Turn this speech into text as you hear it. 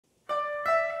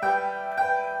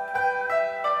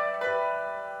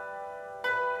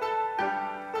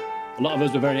A lot of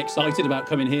us were very excited about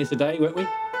coming here today, weren't we?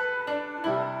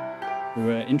 We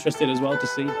were interested as well to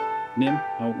see, Nim,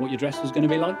 what your dress was going to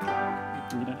be like,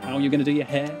 you know, how you're going to do your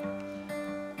hair.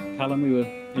 Kallum, we were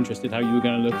interested how you were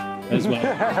going to look as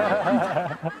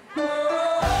well.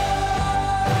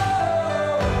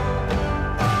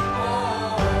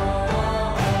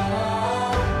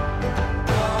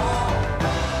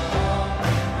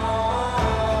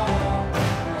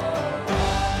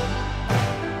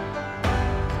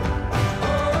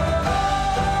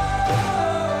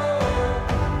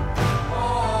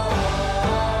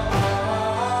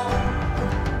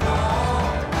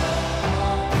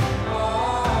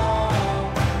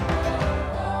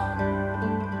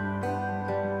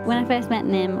 When I first met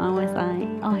Nim, I was like,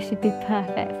 oh, she'd be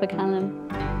perfect for Kallum.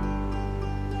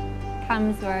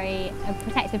 Callum's very a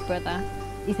protective brother.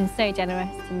 He's been so generous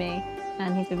to me,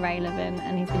 and he's been very loving,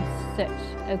 and he's been such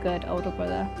a good older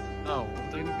brother. Oh,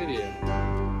 I'm doing a video.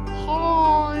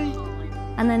 Hi!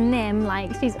 And then Nim,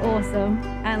 like, she's awesome,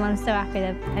 and I'm so happy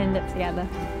they've ended up together.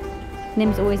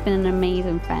 Nim's always been an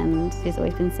amazing friend. She's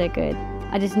always been so good.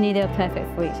 I just knew they were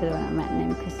perfect for each other when I met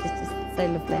Nim, because she's just so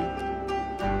lovely.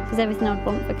 She's everything I'd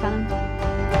want for Kallum.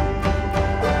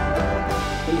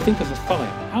 When you think of a fire,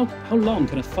 how long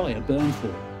can a fire burn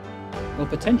for? Well,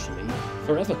 potentially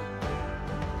forever.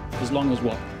 As long as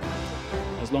what?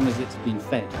 As long as it's been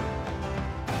fed.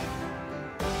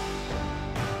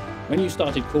 When you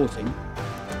started courting,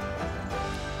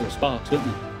 there were sparks, weren't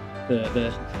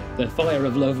there? The fire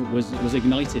of love was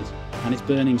ignited, and it's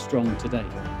burning strong today.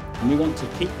 And we want to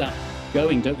keep that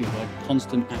going, don't we, by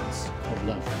constant acts of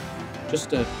love.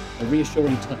 Just a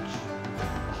reassuring touch,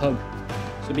 a hug.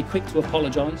 So be quick to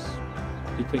apologise,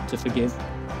 be quick to forgive.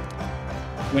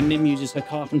 When Nim uses her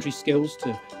carpentry skills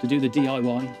to do the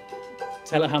DIY,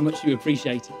 tell her how much you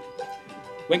appreciate it.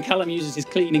 When Kallum uses his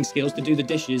cleaning skills to do the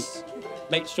dishes,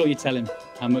 make sure you tell him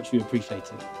how much you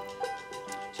appreciate it.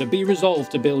 So be resolved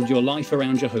to build your life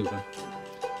around Jehovah.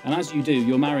 And as you do,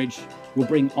 your marriage will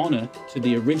bring honour to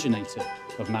the originator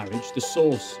of marriage, the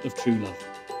source of true love.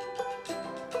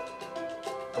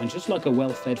 And just like a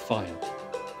well-fed fire,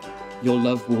 your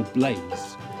love will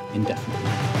blaze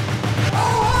indefinitely.